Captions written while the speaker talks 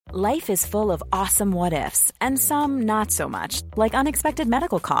Life is full of awesome what-ifs, and some not so much, like unexpected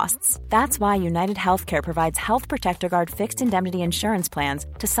medical costs. That's why United Healthcare provides Health Protector Guard fixed indemnity insurance plans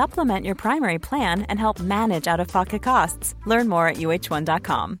to supplement your primary plan and help manage out-of-pocket costs. Learn more at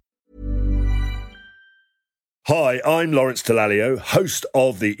uh1.com. Hi, I'm Lawrence Dallaglio, host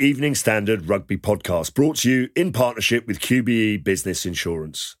of the Evening Standard Rugby Podcast, brought to you in partnership with QBE Business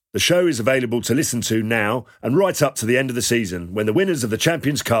Insurance. The show is available to listen to now and right up to the end of the season, when the winners of the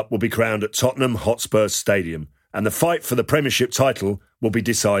Champions Cup will be crowned at Tottenham Hotspur Stadium, and the fight for the Premiership title will be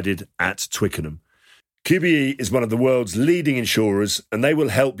decided at Twickenham. QBE is one of the world's leading insurers, and they will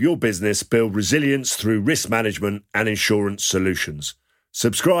help your business build resilience through risk management and insurance solutions.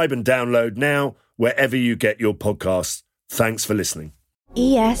 Subscribe and download now wherever you get your podcasts. Thanks for listening.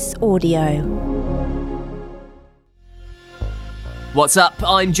 ES Audio. What's up?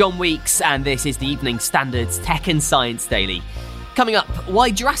 I'm John Weeks, and this is the Evening Standard's Tech and Science Daily. Coming up,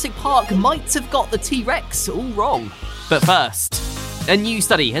 why Jurassic Park might have got the T-Rex all wrong. But first, a new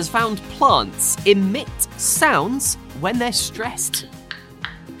study has found plants emit sounds when they're stressed.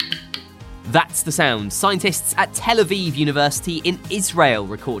 That's the sound scientists at Tel Aviv University in Israel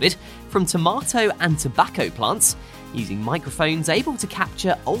recorded from tomato and tobacco plants using microphones able to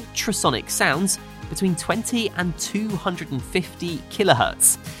capture ultrasonic sounds between 20 and 250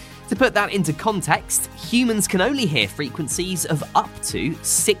 kilohertz. To put that into context, humans can only hear frequencies of up to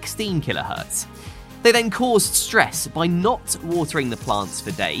 16 kilohertz. They then caused stress by not watering the plants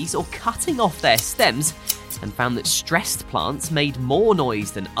for days or cutting off their stems, and found that stressed plants made more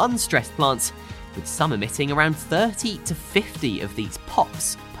noise than unstressed plants, with some emitting around 30 to 50 of these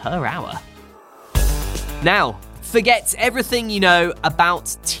pops per hour. Now, forget everything you know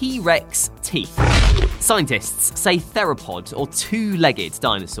about T-Rex teeth. Scientists say theropod, or two-legged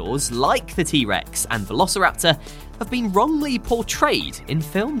dinosaurs like the T-Rex and Velociraptor, have been wrongly portrayed in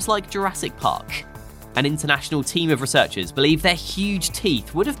films like Jurassic Park. An international team of researchers believe their huge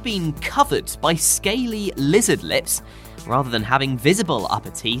teeth would have been covered by scaly lizard lips, rather than having visible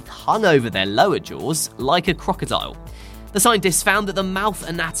upper teeth hung over their lower jaws like a crocodile. The scientists found that the mouth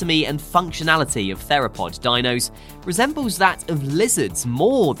anatomy and functionality of theropod dinos resembles that of lizards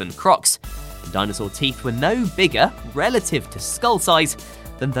more than crocs. Dinosaur teeth were no bigger, relative to skull size,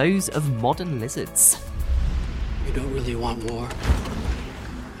 than those of modern lizards. You don't really want war,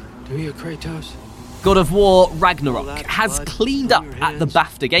 do you, Kratos? God of War Ragnarok has cleaned up at the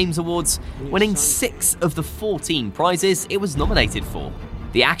BAFTA Games Awards, winning 6 of the 14 prizes it was nominated for.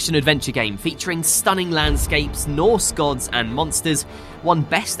 The action-adventure game featuring stunning landscapes, Norse gods and monsters won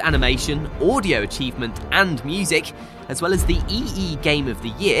Best Animation, Audio Achievement and Music, as well as the EE Game of the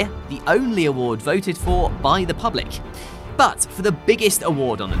Year, the only award voted for by the public. But for the biggest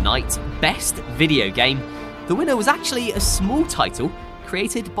award on the night, Best Video Game, the winner was actually a small title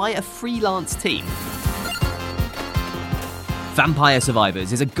created by a freelance team. Vampire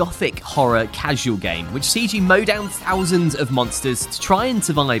Survivors is a gothic horror casual game which sees you mow down thousands of monsters to try and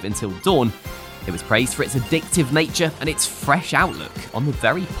survive until dawn. It was praised for its addictive nature and its fresh outlook on the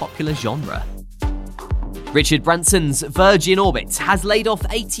very popular genre. Richard Branson's Virgin Orbit has laid off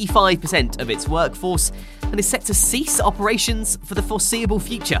 85% of its workforce and is set to cease operations for the foreseeable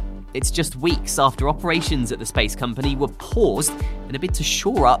future. It's just weeks after operations at the space company were paused in a bid to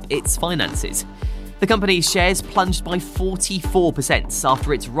shore up its finances. The company's shares plunged by 44%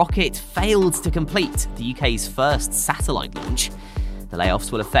 after its rocket failed to complete the UK's first satellite launch. The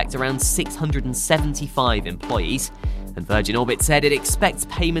layoffs will affect around 675 employees, and Virgin Orbit said it expects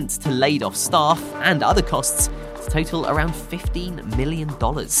payments to laid-off staff and other costs to total around $15 million.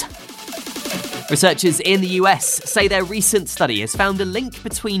 Researchers in the US say their recent study has found a link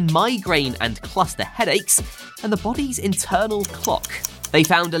between migraine and cluster headaches and the body's internal clock. They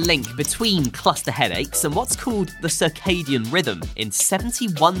found a link between cluster headaches and what's called the circadian rhythm in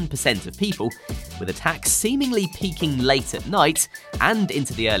 71% of people, with attacks seemingly peaking late at night and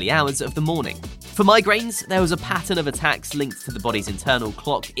into the early hours of the morning. For migraines, there was a pattern of attacks linked to the body's internal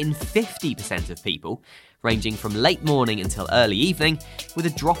clock in 50% of people, ranging from late morning until early evening, with a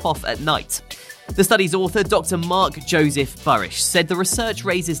drop-off at night. The study's author, Dr. Mark Joseph Burish, said the research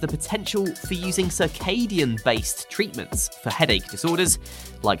raises the potential for using circadian-based treatments for headache disorders,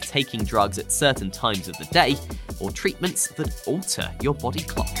 like taking drugs at certain times of the day, or treatments that alter your body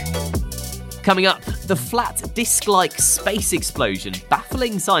clock. Coming up, the flat disc-like space explosion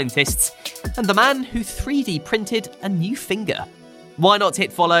baffling scientists, and the man who 3D printed a new finger. Why not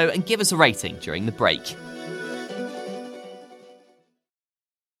hit follow and give us a rating during the break?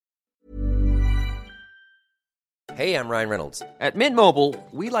 Hey, I'm Ryan Reynolds. At Mint Mobile,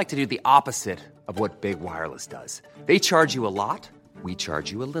 we like to do the opposite of what Big Wireless does. They charge you a lot, we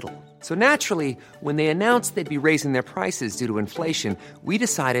charge you a little. So naturally, when they announced they'd be raising their prices due to inflation, we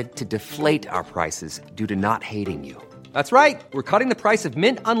decided to deflate our prices due to not hating you. That's right. We're cutting the price of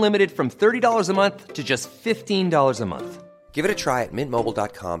Mint Unlimited from $30 a month to just $15 a month. Give it a try at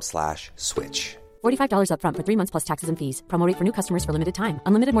mintmobile.com/switch. $45 up front for 3 months plus taxes and fees. Promo rate for new customers for limited time.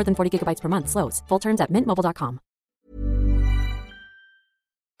 Unlimited more than 40 gigabytes per month. Slows full terms at mintmobile.com.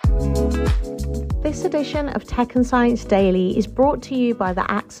 This edition of Tech and Science Daily is brought to you by the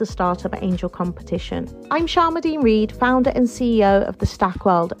AXA Startup Angel Competition. I'm Sharmadean Reid, founder and CEO of The Stack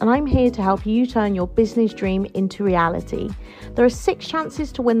World, and I'm here to help you turn your business dream into reality. There are 6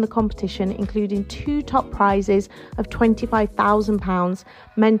 chances to win the competition, including 2 top prizes of £25,000,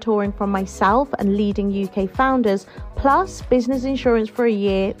 mentoring from myself and leading UK founders, plus business insurance for a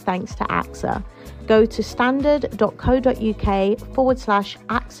year thanks to AXA. Go to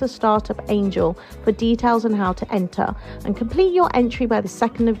standard.co.uk/AXA Startup Angel for details on how to enter and complete your entry by the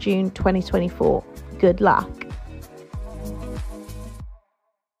 2nd of June 2024. Good luck.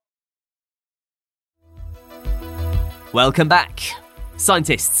 Welcome back.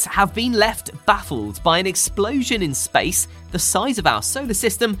 Scientists have been left baffled by an explosion in space the size of our solar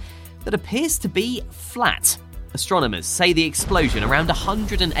system that appears to be flat. Astronomers say the explosion, around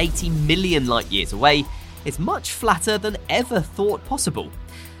 180 million light-years away, is much flatter than ever thought possible.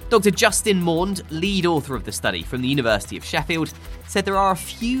 Dr. Justin Maund, lead author of the study from the University of Sheffield, said there are a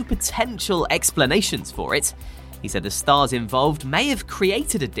few potential explanations for it. He said the stars involved may have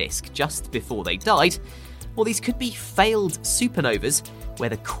created a disk just before they died, or these could be failed supernovas where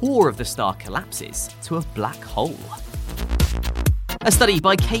the core of the star collapses to a black hole. A study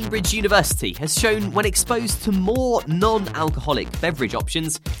by Cambridge University has shown when exposed to more non-alcoholic beverage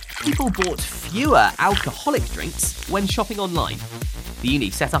options, people bought fewer alcoholic drinks when shopping online. The uni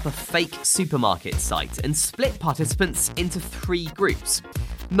set up a fake supermarket site and split participants into 3 groups.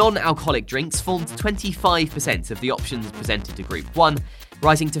 Non-alcoholic drinks formed 25% of the options presented to Group 1,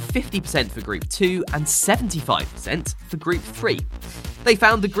 rising to 50% for Group 2 and 75% for Group 3. They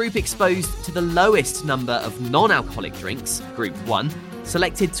found the group exposed to the lowest number of non-alcoholic drinks, Group 1,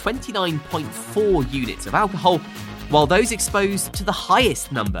 selected 29.4 units of alcohol, while those exposed to the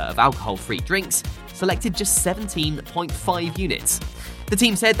highest number of alcohol-free drinks selected just 17.5 units. The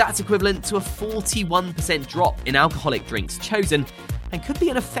team said that's equivalent to a 41% drop in alcoholic drinks chosen and could be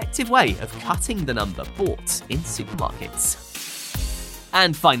an effective way of cutting the number bought in supermarkets.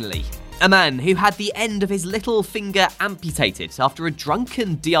 And finally, a man who had the end of his little finger amputated after a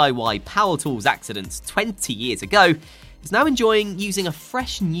drunken DIY power tools accident 20 years ago is now enjoying using a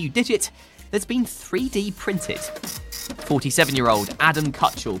fresh new digit that's been 3D printed. 47-year-old Adam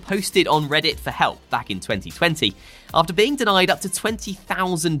Cutchell posted on Reddit for help back in 2020 after being denied up to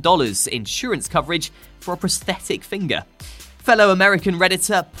 $20,000 insurance coverage for a prosthetic finger. Fellow American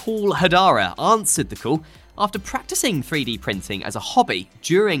Redditor Paul Hadara answered the call after practicing 3D printing as a hobby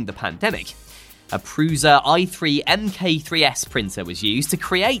during the pandemic. A Prusa i3 MK3S printer was used to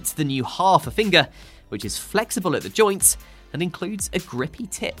create the new half a finger, which is flexible at the joints and includes a grippy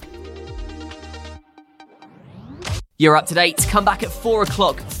tip. You're up to date. Come back at 4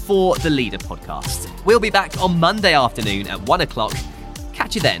 o'clock for the Leader podcast. We'll be back on Monday afternoon at 1 o'clock.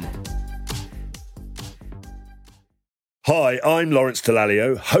 Catch you then. Hi, I'm Lawrence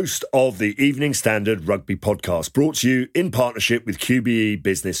Dallaglio, host of the Evening Standard Rugby podcast, brought to you in partnership with QBE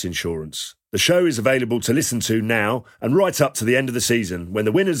Business Insurance. The show is available to listen to now and right up to the end of the season, when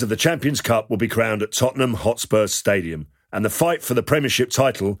the winners of the Champions Cup will be crowned at Tottenham Hotspur Stadium, and the fight for the Premiership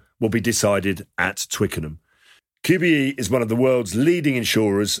title will be decided at Twickenham. QBE is one of the world's leading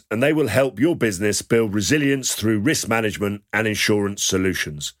insurers, and they will help your business build resilience through risk management and insurance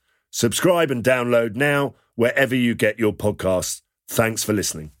solutions. Subscribe and download now wherever you get your podcasts. Thanks for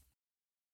listening.